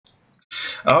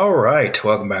Alright,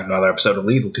 welcome back to another episode of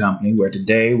Lethal Company, where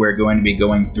today we're going to be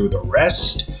going through the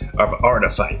rest of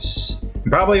Artifice.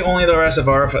 Probably only the rest of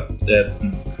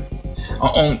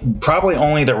probably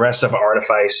only the rest of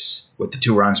Artifice with the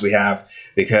 2 runs we have,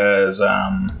 because,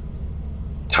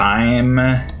 time,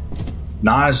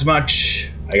 not as much.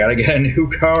 I gotta get a new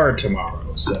car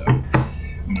tomorrow, so I'm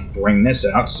gonna bring this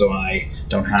out so I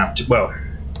don't have to, well,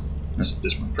 this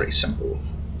one's pretty simple.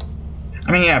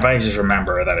 I mean, yeah, if I just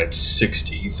remember that it's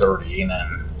 60, 30, and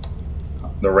then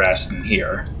the rest in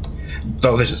here.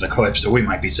 Though this is Eclipsed, so we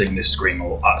might be seeing this screen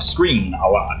a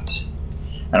lot.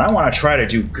 And I want to try to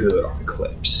do good on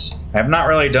Eclipse. I have not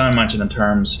really done much in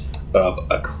terms of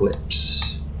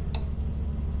Eclipse.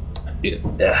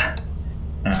 Yeah.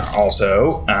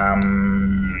 Also,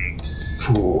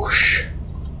 whoosh.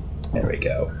 There we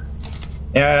go.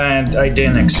 And I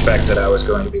didn't expect that I was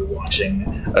going to be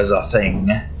watching as a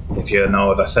thing. If you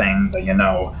know the thing, then you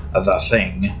know the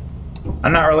thing.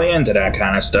 I'm not really into that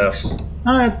kind of stuff.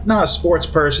 I'm not a sports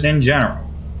person in general.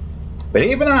 But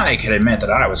even I can admit that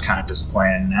I was kind of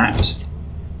disappointed in that.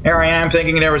 Here I am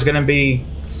thinking there was going to be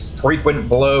frequent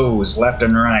blows left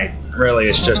and right. Really,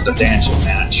 it's just a dancing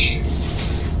match.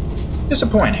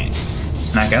 Disappointing.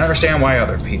 And I can understand why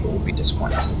other people would be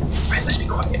disappointed. Alright, let's be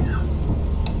quiet now.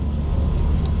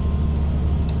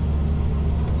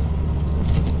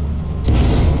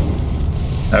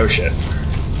 Oh shit.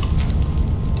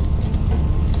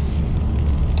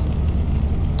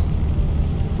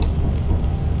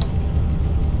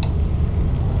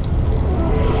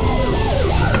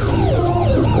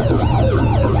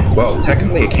 Well,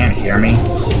 technically it can't hear me,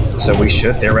 so we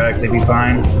should theoretically be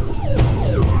fine.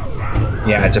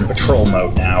 Yeah, it's in patrol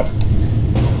mode now.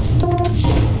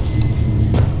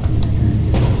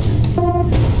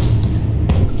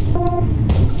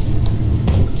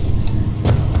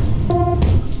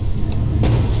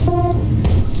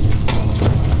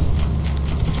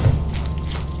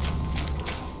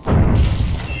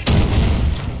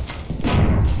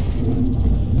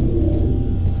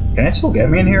 Can it still get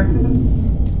me in here?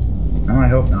 No, I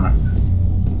hope not.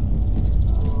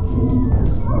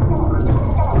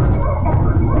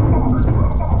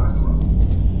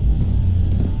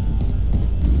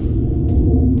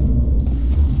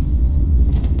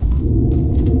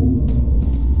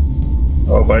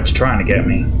 Oh, but it's trying to get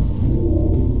me.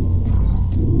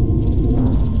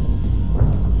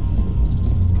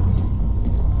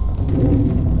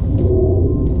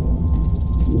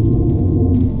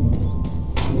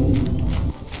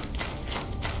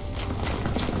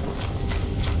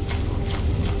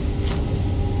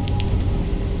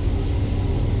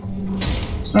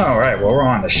 Alright, well we're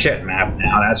on the shit map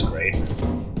now, that's great.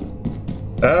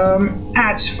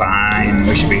 That's fine,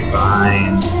 we should be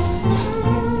fine.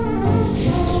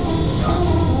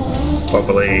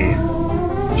 Hopefully,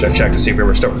 should check to see if we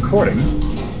were still recording.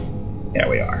 Yeah,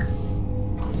 we are.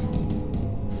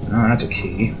 Oh, that's a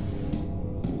key.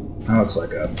 That looks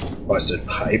like a busted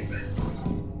pipe.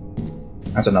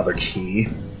 That's another key.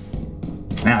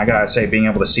 Man, I gotta say, being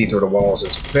able to see through the walls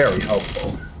is very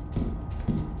helpful.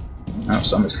 Oh,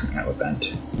 somebody's coming out of a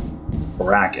vent.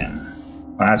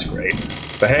 Bracken. Well, that's great.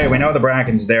 But hey, we know the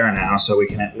Bracken's there now, so we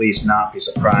can at least not be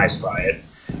surprised by it.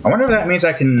 I wonder if that means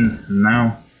I can...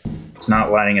 No. It's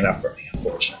not lighting it up for me,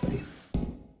 unfortunately.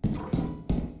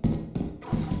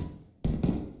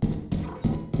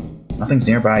 Nothing's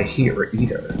nearby here,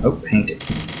 either. Oh, painting.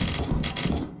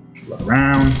 Look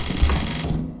around.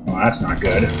 Well, that's not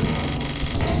good.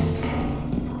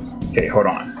 Okay, hold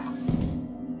on.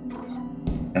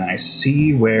 And I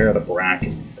see where the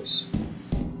Bracken is.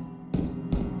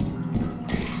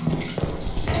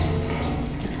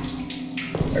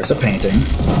 There's a painting.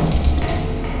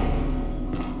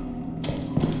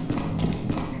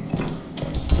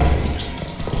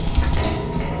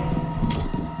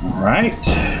 Alright.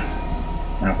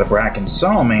 Now if the Bracken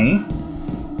saw me...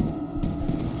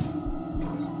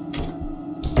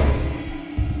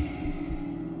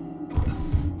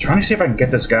 trying to see if I can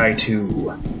get this guy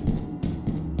to...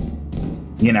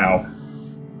 you know.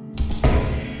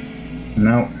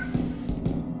 No.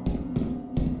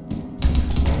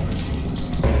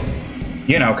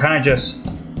 You know, kind of just...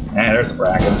 yeah, there's the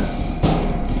Bracken.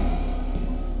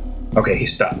 Okay, he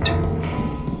stopped.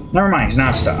 Never mind, he's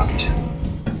not stopped.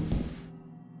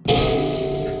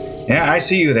 Yeah, I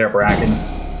see you there, Bracken.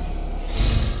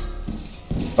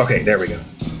 Okay, there we go.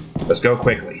 Let's go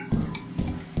quickly.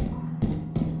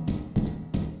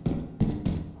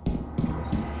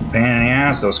 Pain in the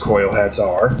ass those coil heads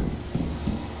are.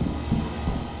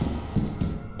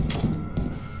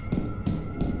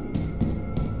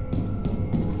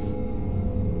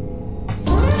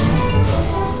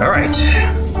 Alright.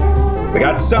 We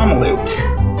got some loot.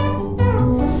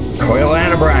 Coil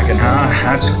and a Bracken, huh?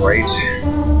 That's great.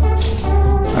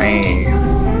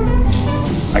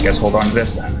 I guess hold on to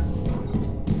this then.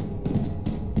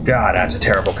 God, that's a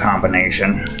terrible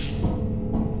combination.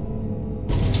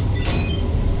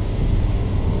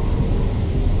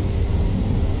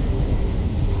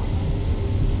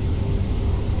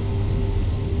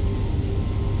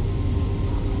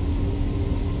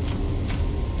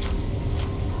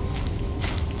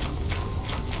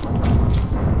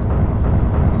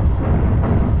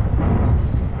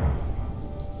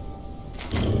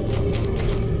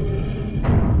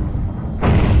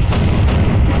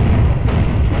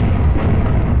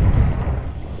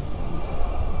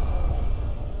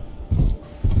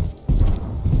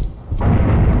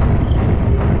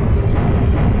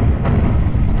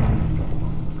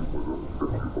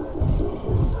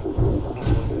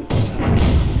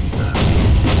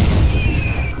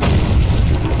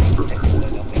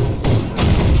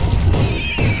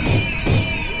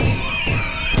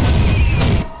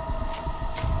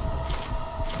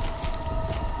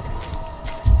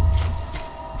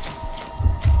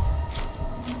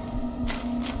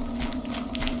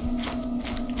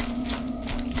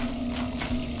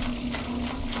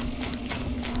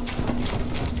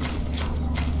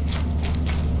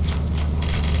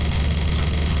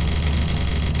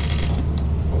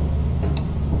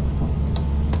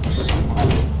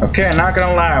 Okay, not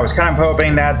gonna lie, I was kind of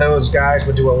hoping that those guys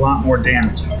would do a lot more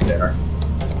damage out there.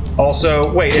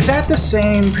 Also, wait, is that the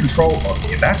same control?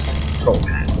 Okay, that's the control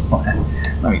panel.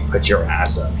 Let me put your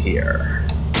ass up here.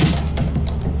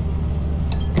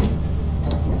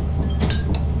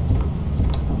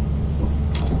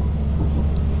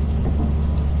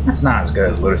 That's not as good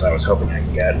as loot as I was hoping I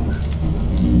could get.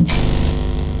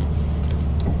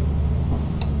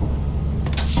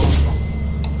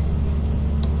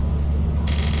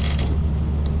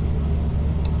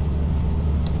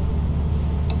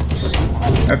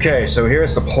 Okay, so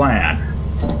here's the plan.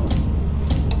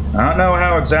 I don't know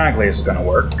how exactly it's gonna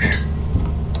work.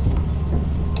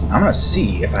 I'm gonna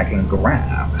see if I can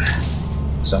grab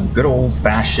some good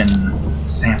old-fashioned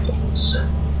samples.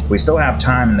 We still have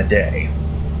time in the day.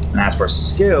 And as for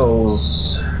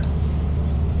skills,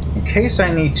 in case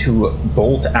I need to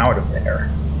bolt out of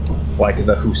there, like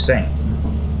the Hussein,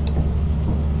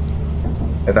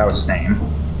 if that was his name.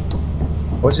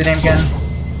 What's his name again?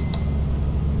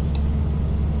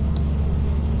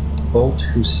 Bolt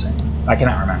Hussein. I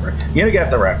cannot remember. You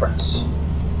get the reference.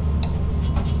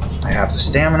 I have the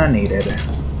stamina needed.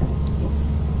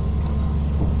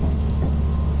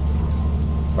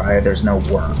 Provided there's no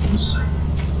worms.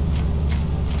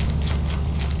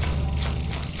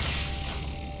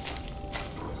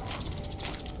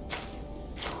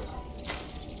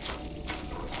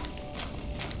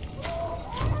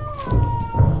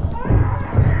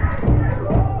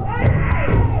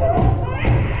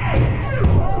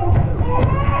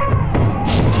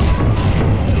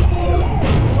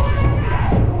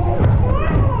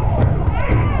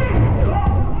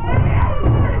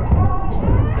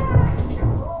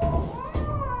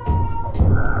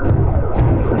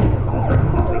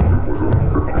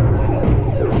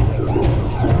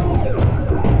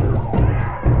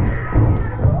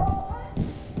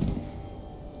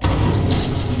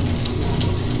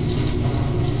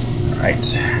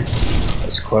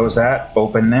 Let's close that,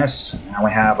 open this. Now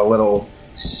we have a little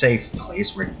safe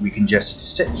place where we can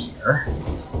just sit here.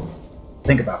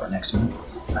 Think about our next move.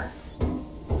 I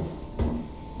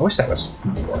wish that was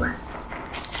more.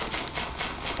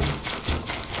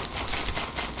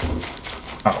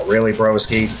 Oh, really,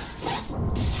 broski?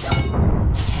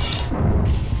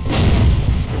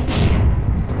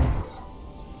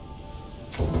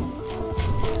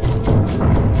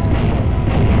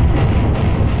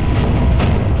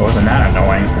 Wasn't that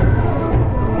annoying?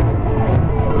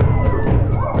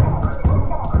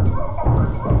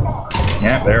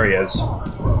 Yeah, there he is.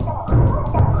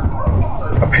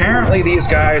 Apparently these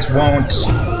guys won't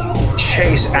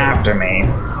chase after me.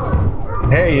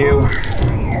 Hey, you.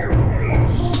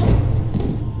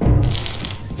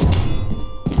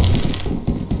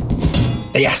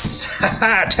 Yes!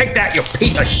 Take that, you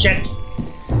piece of shit!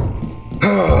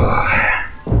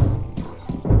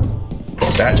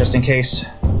 Is that just in case?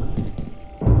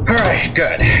 Alright,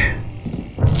 good.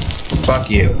 Fuck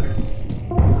you.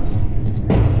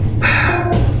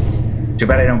 Too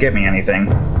bad they don't get me anything.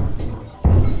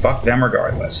 Fuck them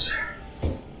regardless.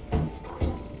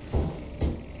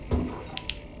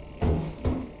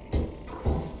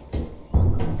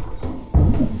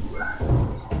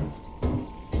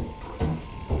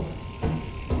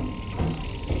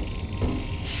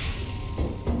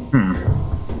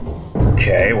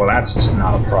 Okay, well that's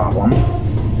not a problem.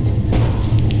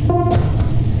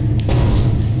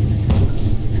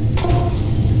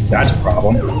 That's a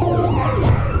problem.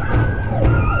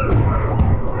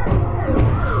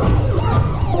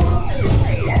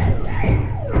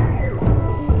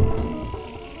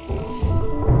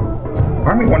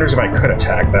 Part of me wonders if I could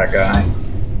attack that guy.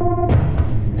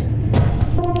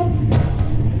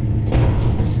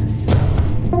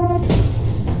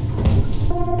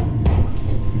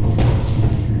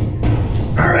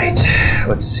 Alright,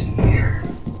 let's see.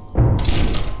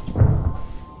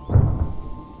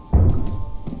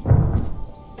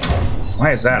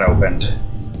 Why is that opened?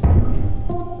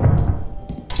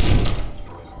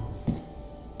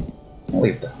 I'll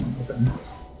leave that one open.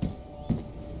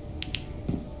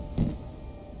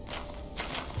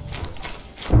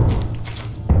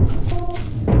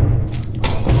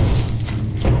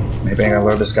 Maybe I gotta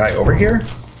lure this guy over here?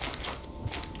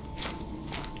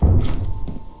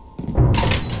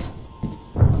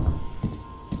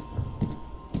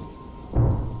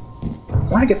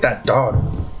 I wanna get that dog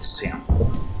sample.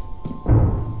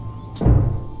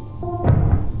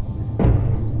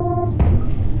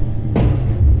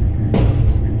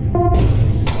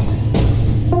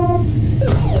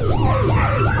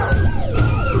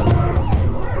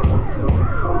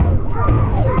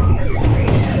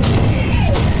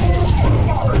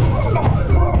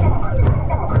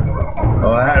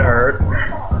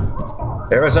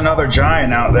 There was another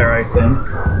giant out there, I think.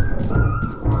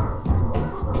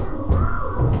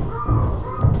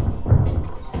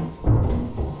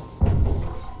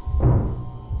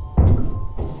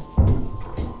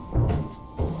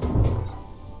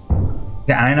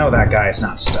 Yeah, I know that guy is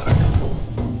not stuck.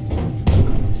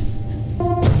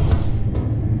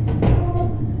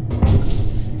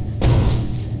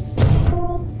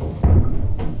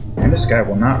 And this guy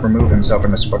will not remove himself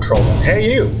from this patrol.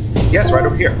 Hey, you! Yes, right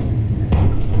over here.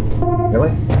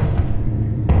 Really?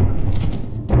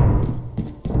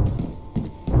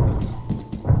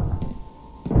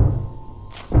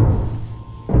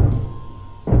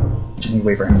 Any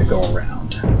way for him to go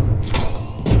around?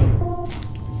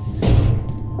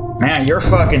 Man, your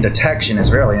fucking detection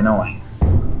is really annoying.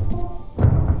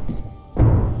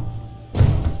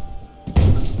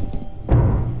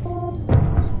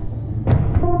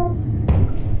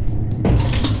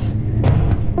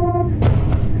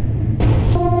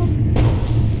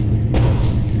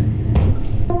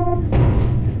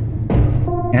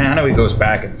 He goes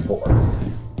back and forth.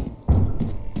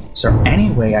 Is there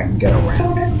any way I can get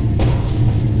around him?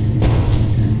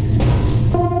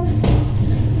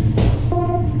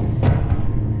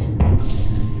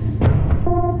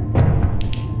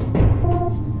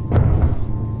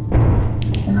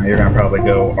 And now you're gonna probably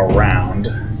go around.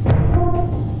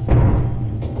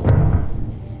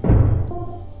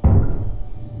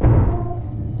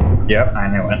 Yep, I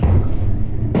knew it.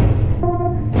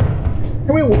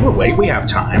 We'll wait, we have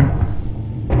time.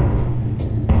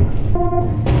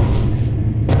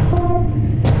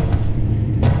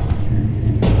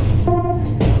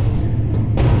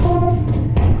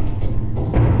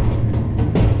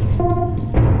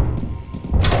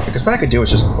 Because what I could do is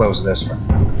just close this for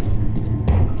now.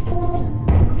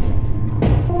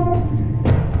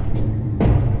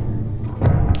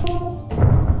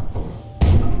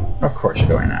 Of course you're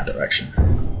going that direction.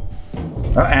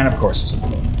 Oh, and of course there's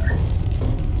another one there.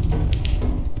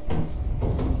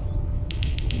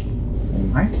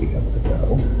 Might be able to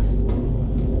go.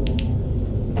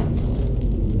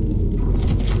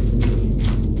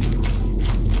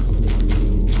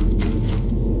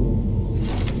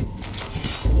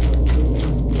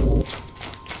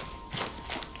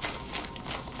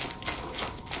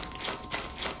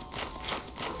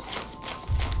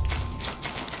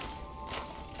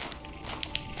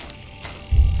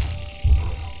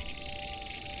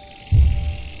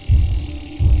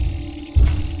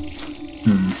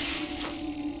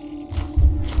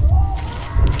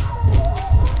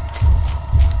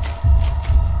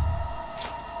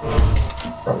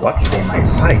 Lucky they might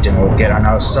fight, and we'll get on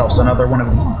ourselves another one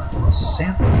of these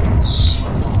samples.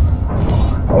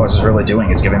 All this is really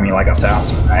doing is giving me like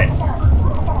 1,000, right?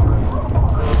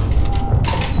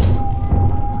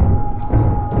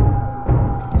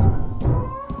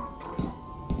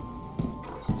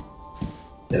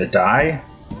 Did it die?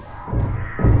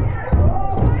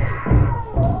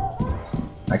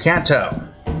 I can't tell.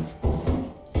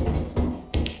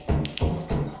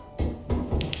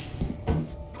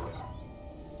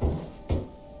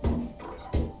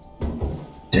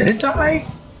 Did it die?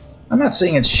 I'm not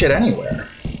seeing its shit anywhere.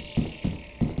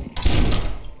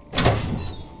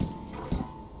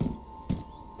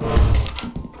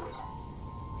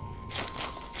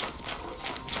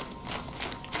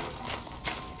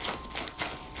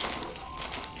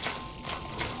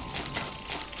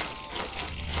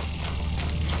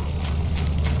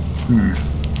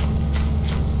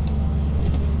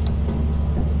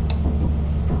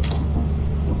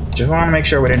 Just want to make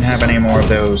sure we didn't have any more of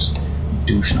those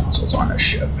douche nozzles on the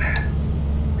ship.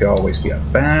 Could always be a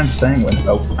bad thing when...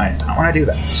 Oh, I don't want to do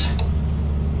that.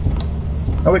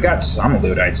 Oh, we got some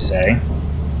loot, I'd say.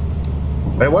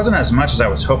 But it wasn't as much as I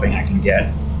was hoping I can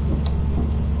get.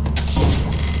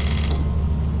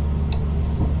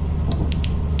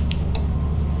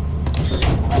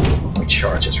 Let me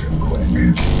charge this real quick.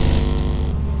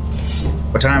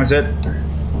 What time is it? I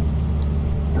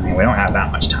mean, we don't have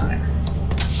that much time.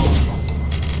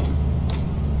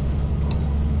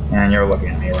 And you're looking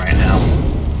at me right now.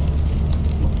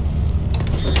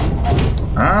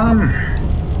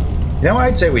 You know,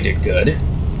 I'd say we did good.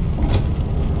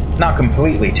 Not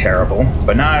completely terrible,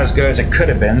 but not as good as it could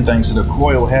have been thanks to the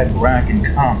Coil head Bracken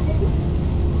combo.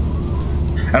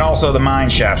 And also the mine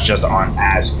shafts just aren't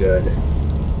as good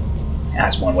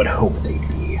as one would hope they'd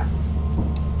be.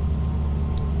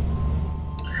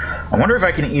 I wonder if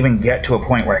I can even get to a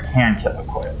point where I can kill a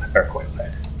coil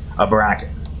head. A Bracken.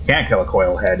 Can't kill a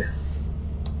coil head.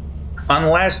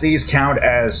 Unless these count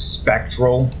as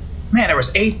spectral. Man, there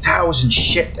was 8,000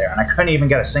 shit there, and I couldn't even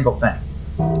get a single thing.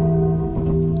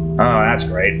 Oh, that's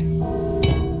great.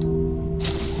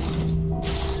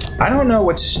 I don't know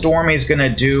what Stormy's gonna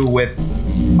do with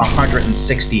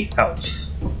 160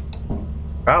 health.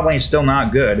 Probably still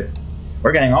not good.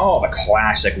 We're getting all the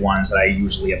classic ones that I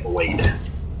usually avoid.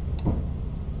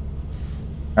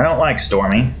 I don't like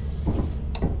Stormy.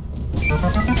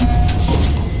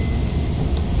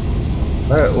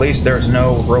 But at least there's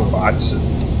no robots.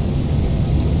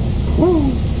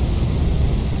 Woo!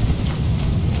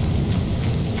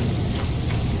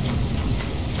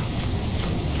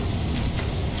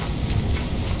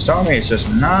 Stormy is just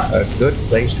not a good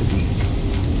place to be.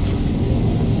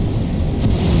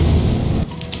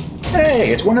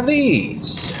 Hey, it's one of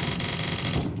these!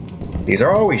 These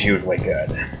are always usually good.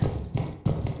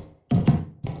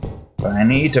 But I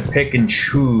need to pick and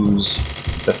choose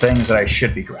the things that I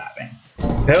should be grabbing.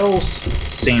 Pills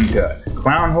seem good.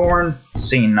 Clown horn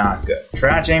seem not good.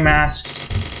 Tragedy masks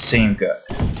seem good.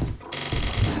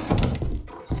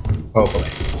 Hopefully.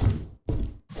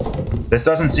 This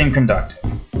doesn't seem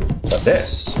conductive. But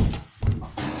this,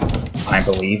 I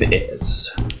believe,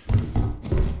 is.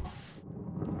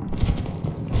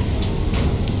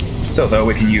 So though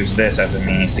we can use this as a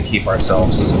means to keep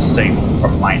ourselves safe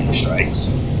from lightning strikes.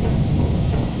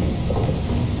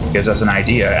 Gives us an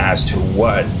idea as to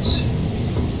what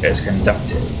is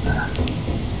conductive.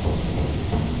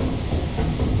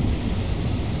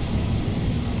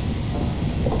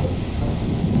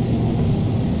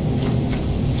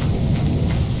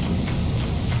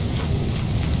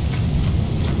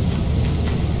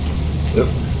 Oop.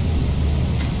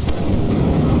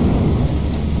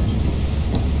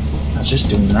 I just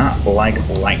do not like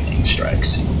lightning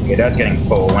strikes. Okay, that's getting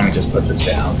full. Let me just put this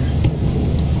down.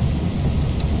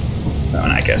 Oh,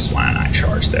 and I guess why not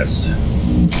charge this?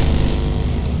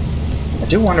 I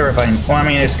do wonder if I... Well, I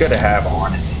mean, it's good to have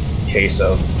on in case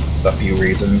of a few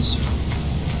reasons.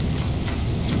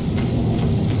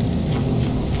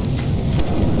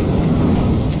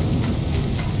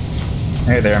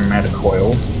 Hey there,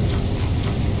 Coil.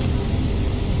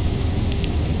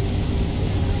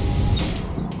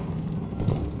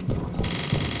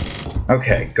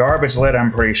 Okay, garbage lid,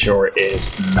 I'm pretty sure,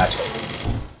 is metal.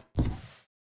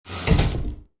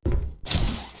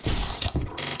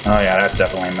 Oh yeah, that's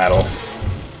definitely metal.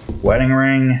 Wedding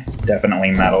ring,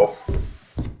 definitely metal.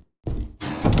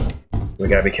 We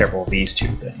gotta be careful of these two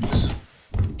things.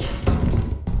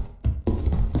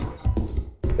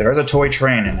 There is a toy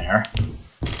train in there.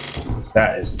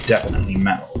 That is definitely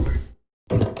metal.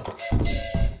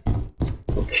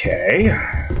 Okay.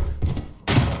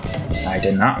 I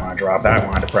did not want to drop that. I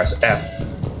wanted to press F.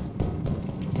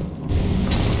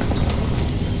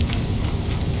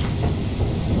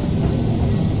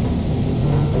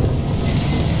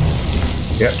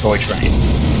 Yep, toy train.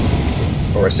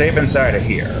 But we're safe inside of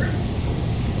here.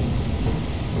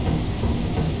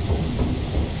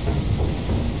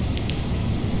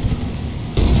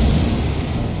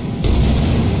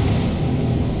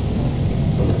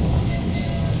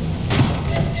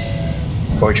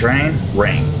 Toy train,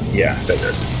 ring. Yeah,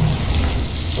 figured.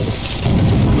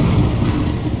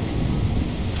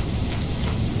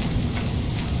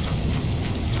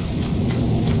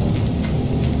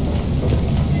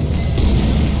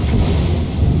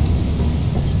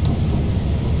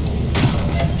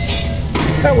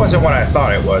 That wasn't what I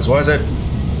thought it was it?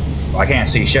 Well, I can't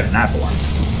see shit in that form.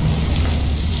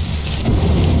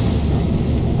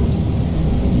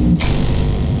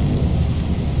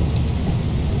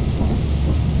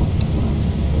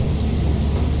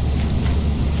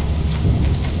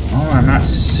 not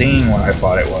seeing what I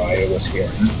thought I was hearing.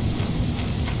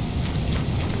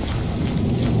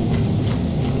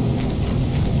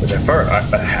 Which at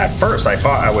first I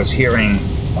thought I was hearing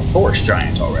a forest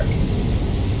giant already.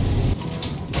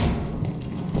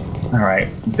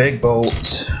 Alright, big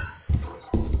bolt.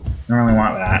 Don't really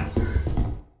want that.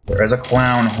 There is a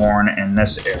clown horn in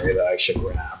this area that I should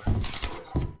grab.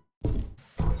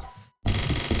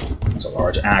 It's a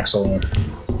large axle.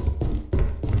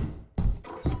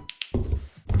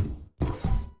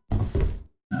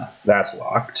 No, that's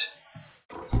locked.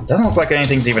 Doesn't look like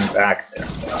anything's even back there,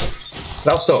 though.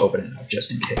 But I'll still open it up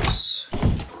just in case.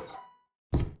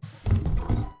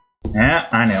 Yeah,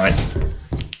 I knew it.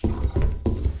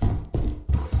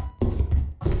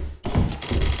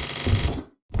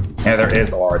 Yeah, there is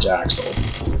the large axle.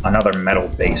 Another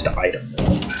metal-based item,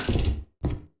 though.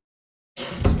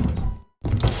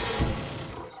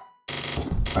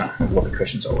 Well, the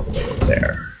cushion's all the way over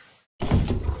there.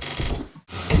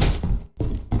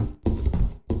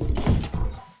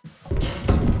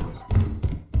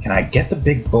 Can I get the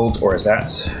big bolt, or is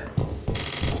that...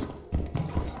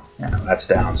 No, that's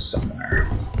down somewhere.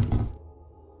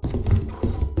 I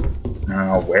don't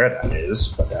know where that is,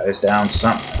 but that is down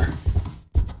somewhere.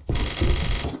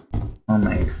 Oh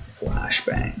my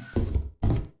flashbang.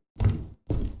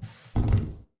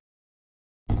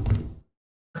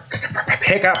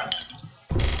 Pick up!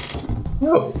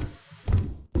 Whoa.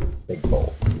 Big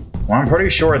bolt. Well, I'm pretty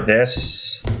sure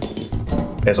this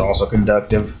is also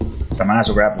conductive. So I might as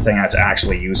well grab the thing that's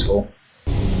actually useful.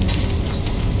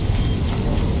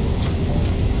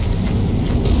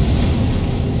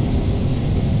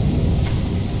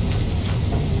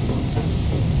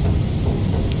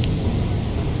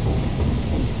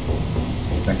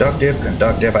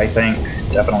 Conductive, I think.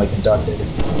 Definitely conducted.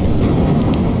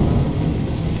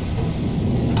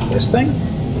 This thing?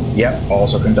 Yep,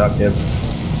 also conductive.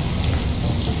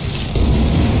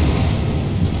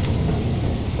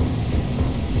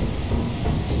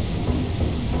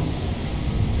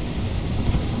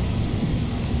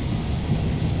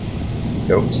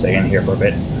 Go, stay in here for a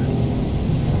bit.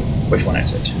 Which one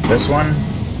is it? This one?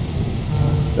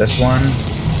 This one?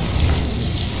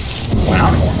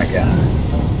 Clown horn again.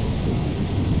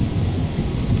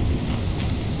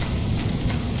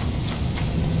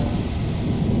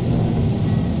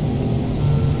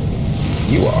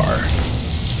 You are.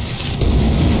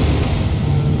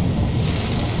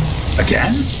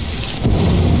 Again?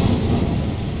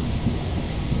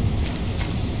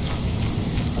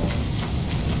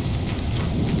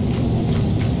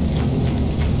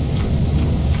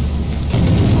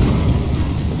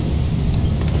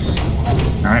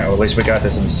 Alright, well at least we got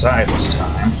this inside this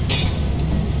time.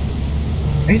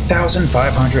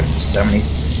 8,570.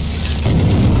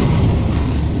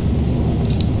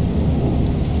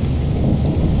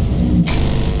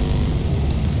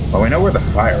 Well, we know where the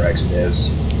fire exit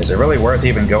is. Is it really worth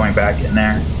even going back in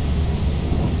there?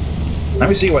 Let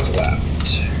me see what's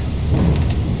left.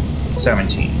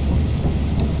 17.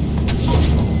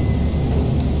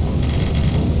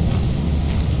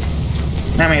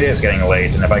 I mean, it is getting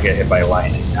late, and if I get hit by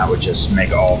lightning, that would just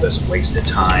make all this wasted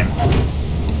time.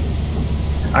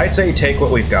 I'd say take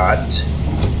what we've got.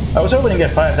 I was hoping to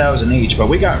get 5,000 each, but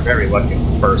we got very lucky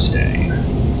on the first day.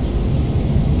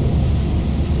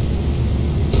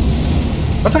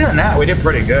 Other than that, we did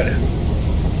pretty good.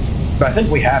 But I think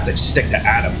we have to stick to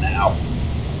Adam now.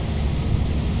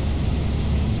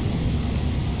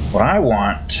 What I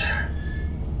want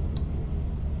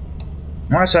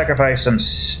to sacrifice some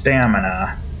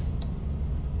stamina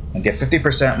and get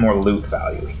 50% more loot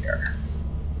value here.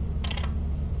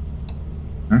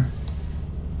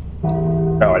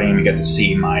 Oh, I didn't even get to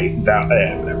see my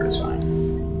value. Whatever, it's fine.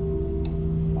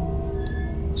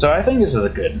 So I think this is a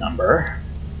good number.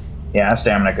 Yeah,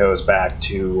 stamina goes back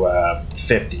to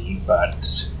 50,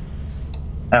 but...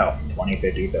 Oh, 20,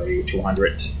 50, 30,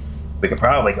 200. We could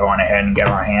probably go on ahead and get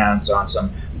our hands on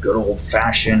some good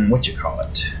old-fashioned,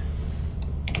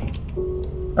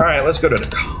 Alright, let's go to the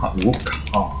con.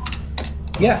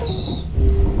 Yes.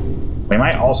 We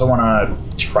might also want to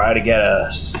try to get a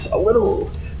little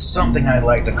something I'd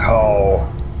like to call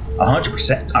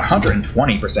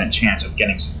 120% chance of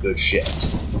getting some good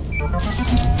shit.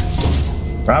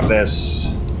 Grab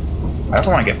this. I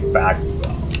also want to get back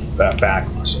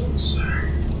muscles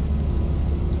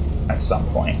at some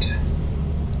point.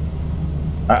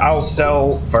 I'll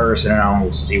sell first, and then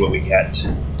I'll see what we get.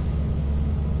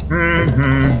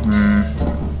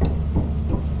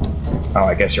 Oh,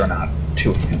 I guess you're not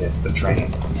two-handed. The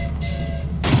train.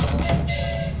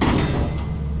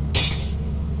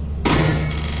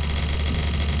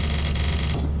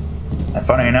 And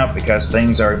funny enough, because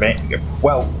things are,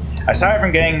 well, aside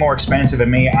from getting more expensive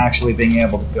and me actually being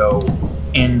able to go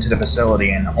into the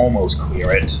facility and almost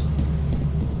clear it,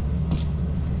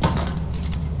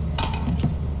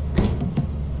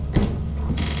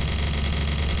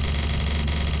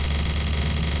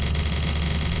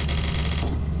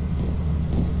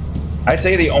 I'd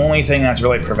say the only thing that's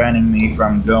really preventing me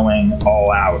from going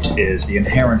all out is the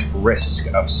inherent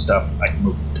risk of stuff like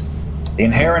movement. The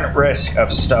inherent risk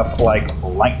of stuff like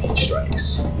lightning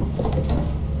strikes.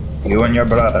 You and your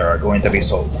brother are going to be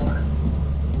sold.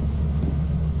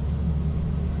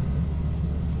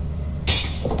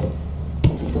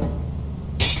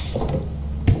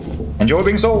 Enjoy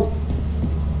being sold.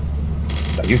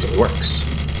 That usually works.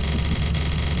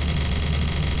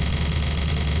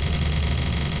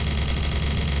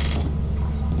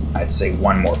 I'd say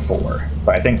one more 4,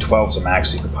 but I think 12's a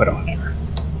max you could put on there.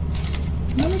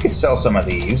 And we could sell some of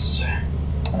these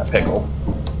in a pickle.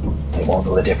 They won't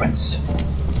know the difference.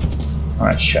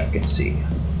 Let's check and see.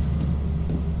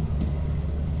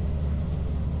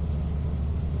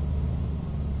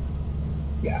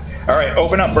 Yeah. Alright,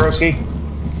 open up, broski.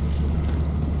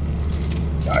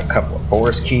 Got a couple of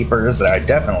forest keepers that I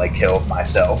definitely killed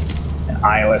myself. An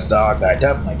eyeless dog that I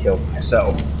definitely killed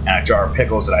myself. And a jar of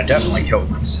pickles that I definitely killed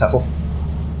myself.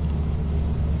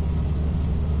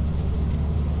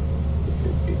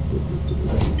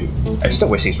 I still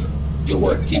wish these were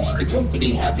worth keeps more. the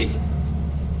company happy.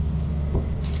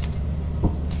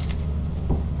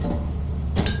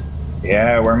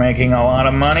 Yeah, we're making a lot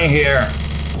of money here.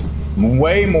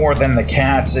 Way more than the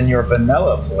cats in your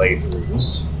vanilla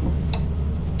playthroughs.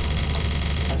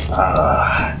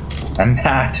 And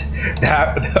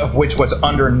that of which was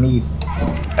underneath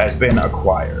has been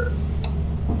acquired.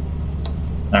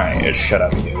 Alright, shut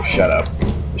up, you. Shut up.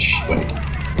 Wait.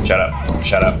 Shut up.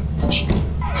 Shut up.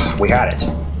 We had it.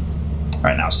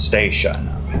 Alright, now stay shut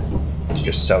up. Let's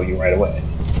just sell you right away.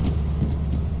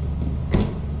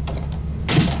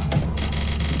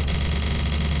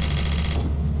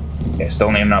 Okay,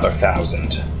 still need another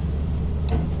 1,000.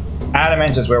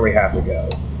 Adamant is where we have to go.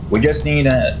 We just need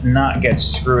to not get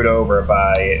screwed over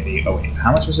by the... Oh wait,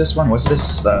 how much was this one? Was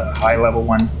this the high level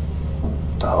one?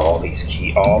 Oh, all of these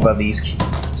keys. Oh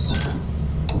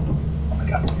my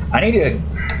god. I need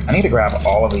to grab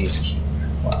all of these keys.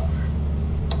 Wow.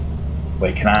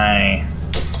 Wait, can I...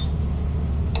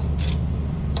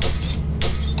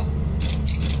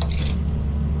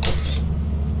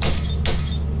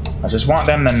 I just want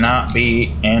them to not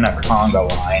be in a conga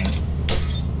line.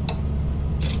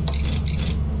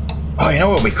 Oh, you know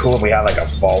what would be cool if we had like a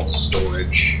vault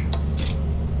storage?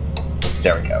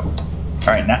 There we go.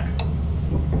 Alright, now.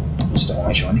 Still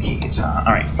only showing the keys, huh?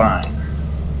 Alright, fine.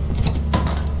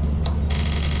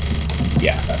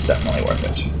 Yeah, that's definitely worth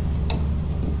it.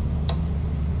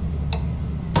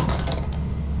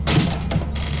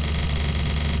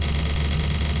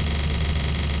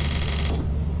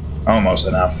 Almost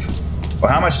enough.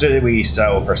 Well, how much did we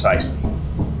sell precisely?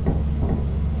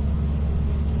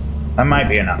 That might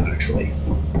be enough, actually.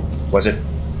 Was it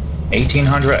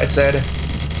 1,800, it said?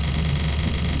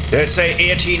 Did it say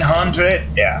 1,800?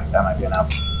 Yeah, that might be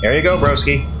enough. Here you go,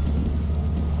 broski.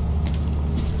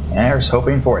 And I was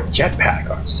hoping for a jetpack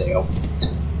on sale.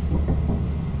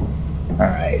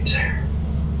 Alright.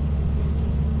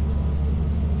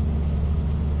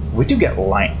 We do get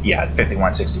light. Yeah,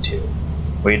 5162.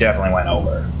 We definitely went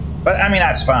over. But, I mean,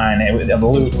 that's fine. The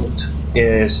loot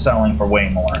is selling for way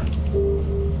more.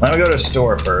 Let me go to the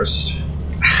store first.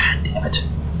 Damn it.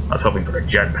 I was hoping for a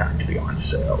jetpack to be on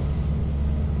sale.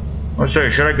 Let's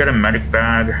see, should I get a medic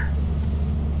bag?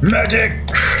 Medic!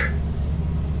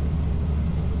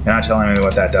 You're not telling me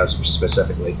what that does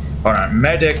specifically. Hold on,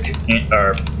 medic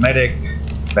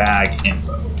bag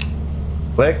info.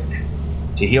 Click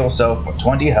to heal self for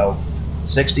 20 health,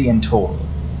 60 in total.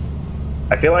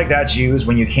 I feel like that's used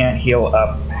when you can't heal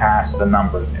up past the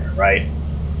number there, right?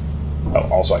 Oh,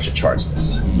 also I should charge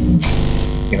this.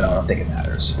 Even though I don't think it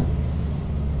matters.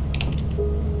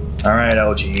 Alright,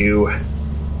 LGU.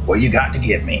 What you got to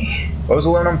give me? Those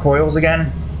aluminum coils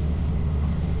again?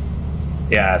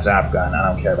 Yeah, zap gun. I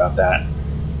don't care about that.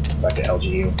 Back to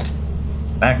LGU.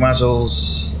 Back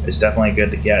muscles is definitely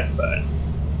good to get, but...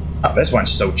 Oh, this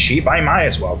one's so cheap, I might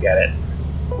as well get it.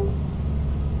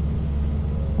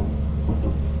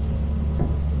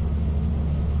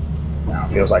 Now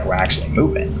it feels like we're actually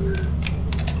moving.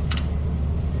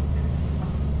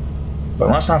 But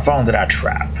let's not fall into that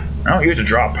trap. I don't use the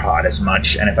drop pod as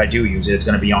much, and if I do use it, it's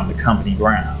going to be on the company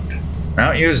ground. I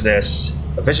don't use this.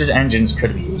 Efficient engines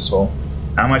could be useful.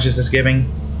 How much is this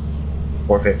giving?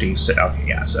 450. Okay,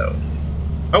 yeah, so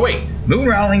Oh wait, moon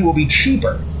rallying will be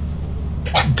cheaper.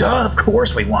 Duh, of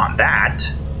course we want that.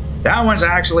 That one's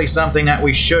actually something that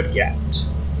we should get.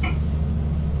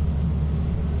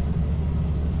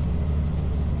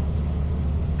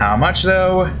 How much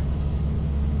though?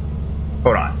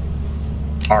 Hold on.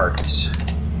 Art.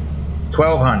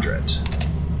 1200.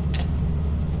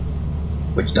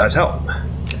 Which does help.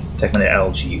 Take me to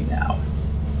LGU now.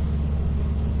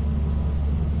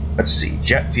 Let's see.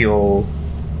 Jet fuel,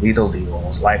 lethal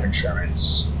deals, life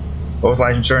insurance. What was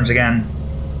life insurance again?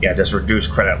 Yeah, just reduce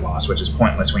credit loss, which is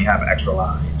pointless when you have extra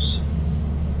lives.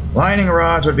 Lightning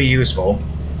rods would be useful.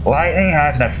 Lightning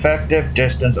has an effective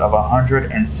distance of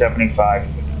 175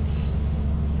 units.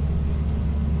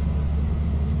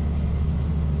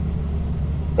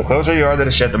 The closer you are to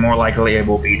the ship, the more likely it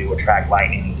will be to attract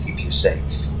lightning and keep you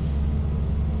safe.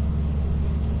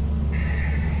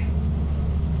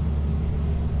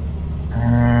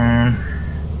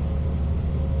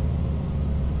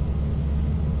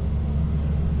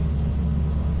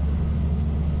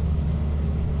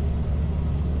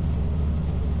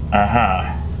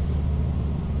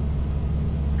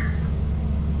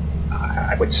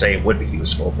 I would say it would be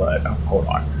useful, but hold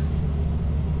on.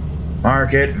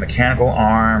 Market, mechanical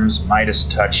arms, Midas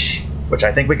touch, which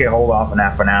I think we can hold off on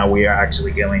that for now. We are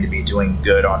actually going to be doing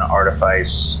good on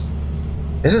Artifice.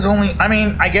 This is only, I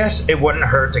mean, I guess it wouldn't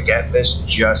hurt to get this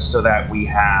just so that we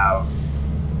have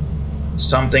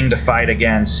something to fight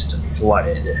against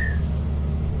Flooded.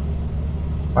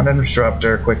 Quantum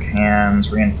Disruptor, Quick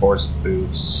Hands, Reinforced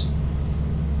Boots.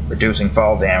 Reducing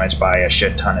fall damage by a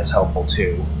shit ton is helpful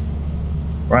too.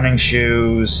 Running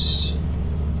Shoes,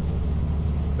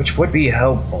 which would be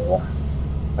helpful.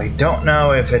 I don't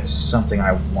know if it's something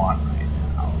I want right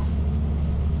now.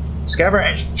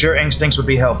 Scavenger Instincts would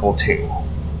be helpful too.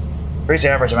 Increase the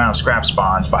average amount of scrap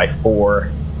spawns by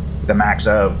 4 with a max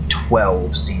of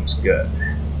 12 seems good.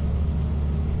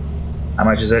 How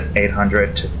much is it?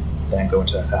 800 to then go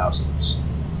into the thousands.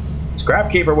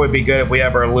 Scrapkeeper would be good if we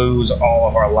ever lose all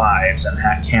of our lives and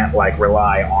can't like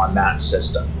rely on that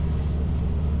system.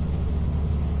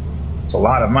 It's a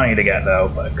lot of money to get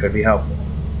though, but it could be helpful.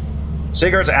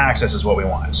 Sigurd's Access is what we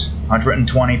want.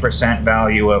 120%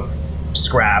 value of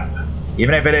scrap,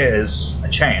 even if it is a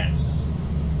chance.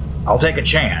 I'll take a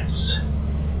chance.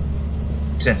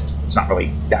 Since it's not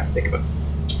really that big of a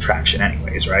attraction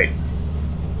anyways, right?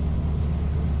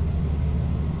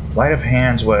 Flight of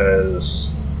Hands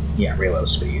was, yeah, reload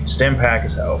speed. Stim Pack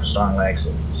is health. Strong Legs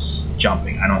is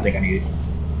jumping. I don't think I need.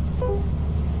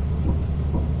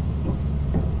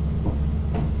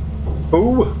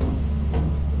 Ooh!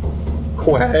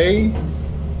 Quay?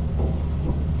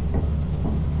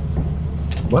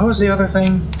 What was the other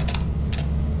thing?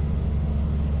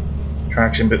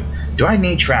 Traction boot. Do I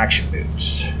need traction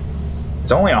boots?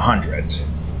 It's only 100.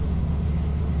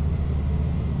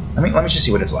 Let me just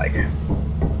see what it's like.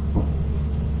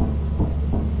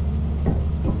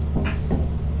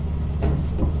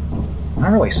 I'm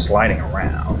not really sliding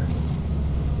around.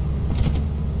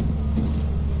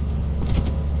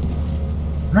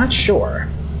 I'm not sure.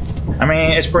 I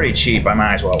mean, it's pretty cheap. I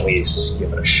might as well at least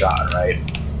give it a shot, right?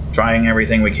 Trying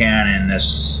everything we can in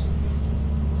this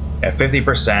at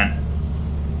 50%.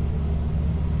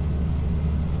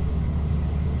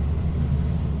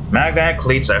 Magnetic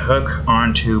cleats that hook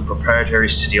onto proprietary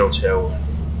steel toe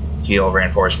and heel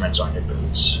reinforcements on your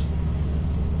boots.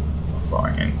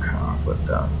 Falling in conflict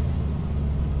though.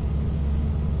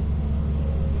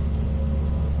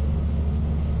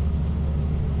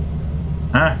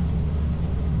 Huh?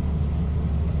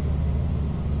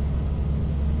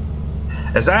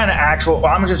 Is that an actual...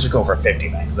 Well, I'm gonna just go for 50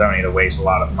 then, because I don't need to waste a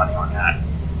lot of money on that.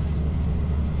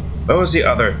 What was the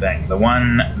other thing? The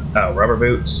one... Oh, rubber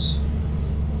boots?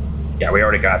 Yeah, we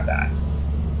already got that.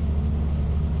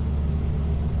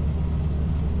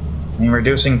 I mean,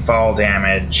 reducing fall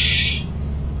damage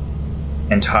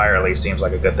entirely seems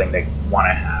like a good thing they want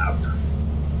to have.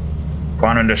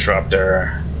 Quantum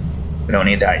Disruptor. We don't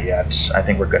need that yet. I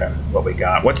think we're good at what we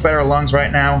got. What's better lungs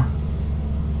right now?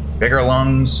 Bigger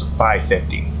lungs,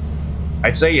 550.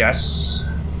 I'd say yes.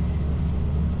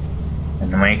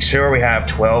 And make sure we have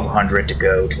 1200 to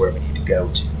go to where we need to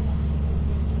go to.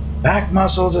 Back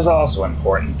muscles is also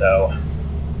important though.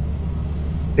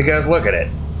 Because look at it.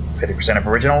 50% of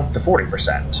original to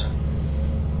 40%.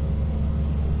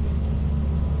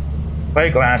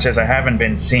 Plate glasses, I haven't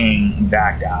been seeing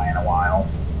that guy in a while.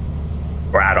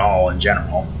 Or at all in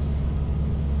general.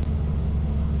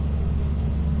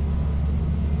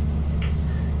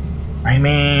 I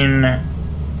mean,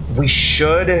 we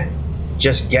should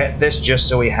just get this just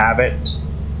so we have it.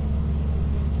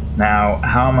 Now,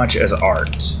 how much is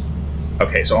art?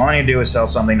 Okay, so all I need to do is sell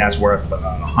something that's worth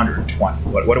 120.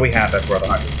 What do we have that's worth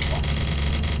 120?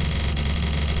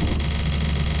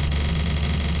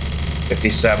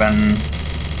 57.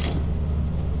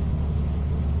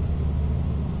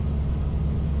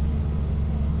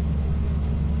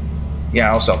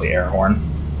 Yeah, I'll sell the air horn.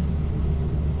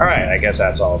 Alright, I guess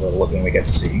that's all the looking we get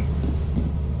to see.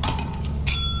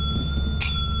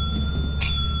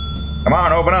 Come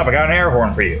on, open up, I got an air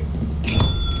horn for you.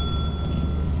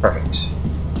 Perfect.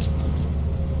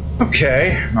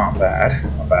 Okay, not bad.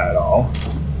 Not bad at all.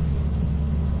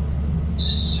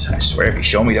 I swear, if you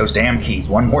show me those damn keys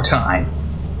one more time.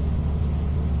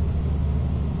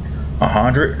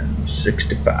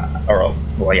 165. Or,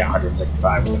 well, yeah,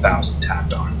 165 with 1,000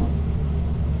 tapped on.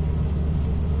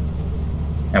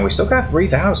 And we still got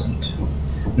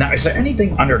 3,000. Now, is there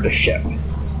anything under the ship?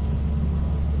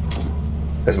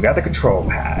 Because we got the control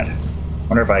pad.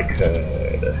 Wonder if I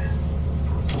could...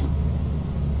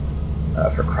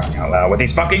 for crying out loud, with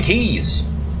these fucking keys!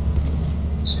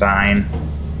 It's fine.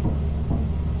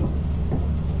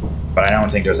 But I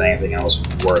don't think there's anything else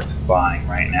worth buying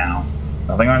right now.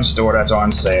 Nothing on store that's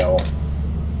on sale.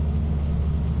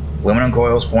 Aluminum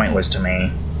coil's pointless to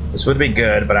me. This would be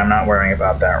good, but I'm not worrying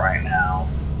about that right now.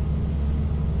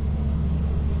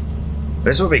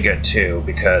 This would be good too,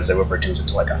 because it would reduce it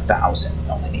to like 1,000,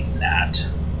 only needing that.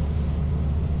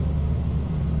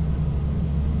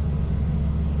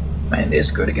 And it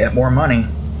is good to get more money.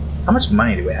 How much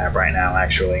money do we have right now,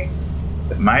 actually?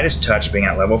 With Midas Touch being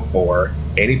at level 4,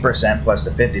 80% plus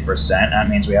the 50%, that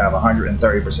means we have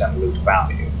 130% loot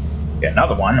value. Get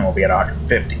another one, and we'll be at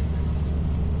 150.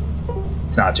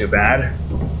 It's not too bad.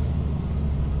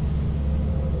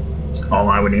 All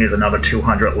I would need is another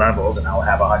 200 levels, and I'll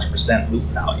have 100% loot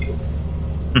value.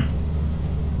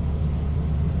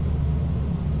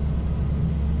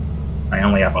 I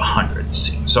only have 100, it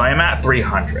seems. So I am at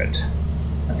 300.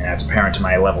 I mean, that's apparent to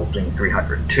my level being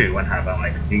 302 and having,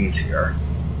 like, these here.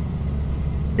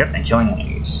 Yep, and killing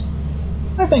enemies.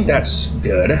 I think that's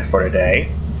good for today.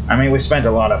 I mean, we spent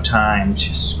a lot of time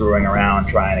just screwing around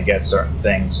trying to get certain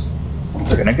things.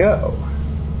 We're gonna go.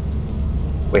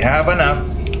 We have enough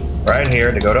right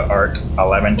here to go to Art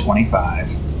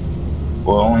 1125.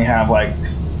 We'll only have, like,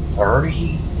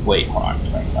 30... Wait, hold on,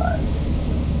 25.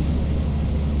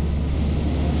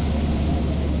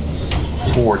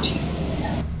 40.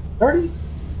 30?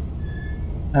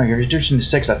 No, you're reducing to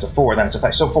 6, that's a 4, then it's a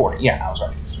 5. So 40. Yeah, I was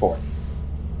right, it's 40.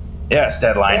 Yes,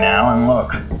 deadline now, and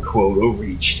look, quota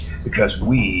reached, because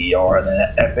we are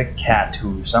the epic cat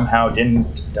who somehow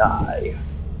didn't die.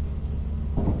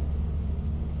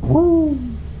 Woo!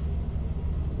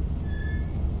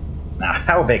 Now,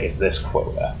 how big is this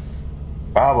quota?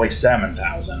 Probably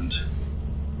 7,000.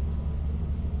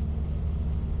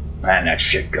 Man, that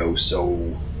shit goes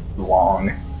so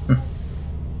long.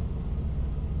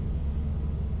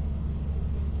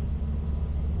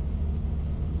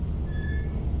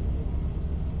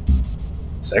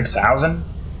 6,000?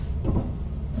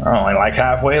 We're only like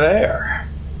halfway there.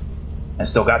 And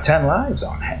still got 10 lives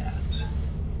on hand.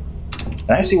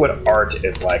 Can I see what Art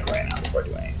is like right now before I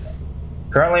do anything?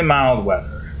 Currently mild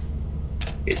weather.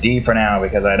 Get D for now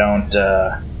because I don't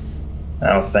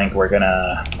think we're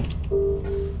gonna,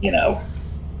 you know.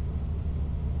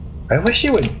 I wish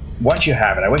it would, once you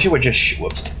have it, I wish it would just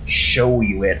show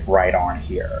you it right on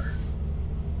here.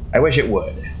 I wish it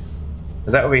would.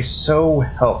 Because that would be so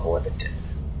helpful if it did.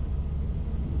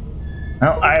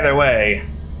 Well, either way,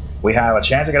 we have a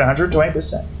chance to get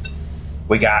 120%.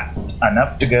 We got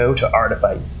enough to go to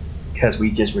Artifice, because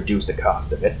we just reduced the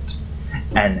cost of it.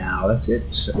 And now that's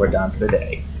it. We're done for the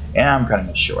day. Yeah, I'm cutting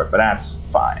it short, but that's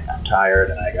fine. I'm tired,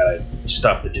 and I got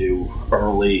stuff to do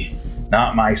early.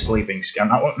 Not my sleeping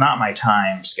schedule, not my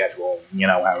time schedule. You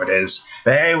know how it is.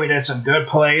 But hey, we did some good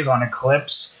plays on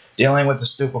Eclipse, dealing with the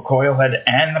stupid Coil head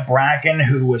and the Bracken,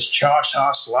 who was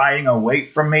cha-cha sliding away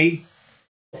from me.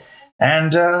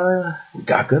 And we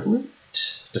got good loot.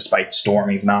 Despite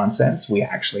Stormy's nonsense, we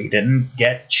actually didn't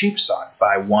get cheap sucked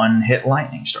by one-hit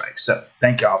lightning strike. So,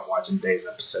 thank y'all for watching today's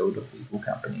episode of Lethal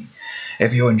Company.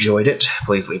 If you enjoyed it,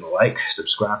 please leave a like,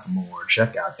 subscribe for more,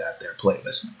 check out that there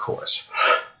playlist, and of course,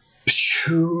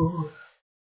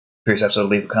 previous episode of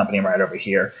Lethal Company right over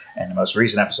here, and the most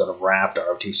recent episode of Wrapped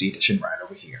ROTC Edition right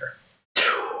over here.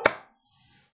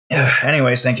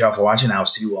 Anyways, thank y'all for watching. I'll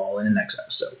see you all in the next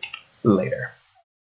episode. Later.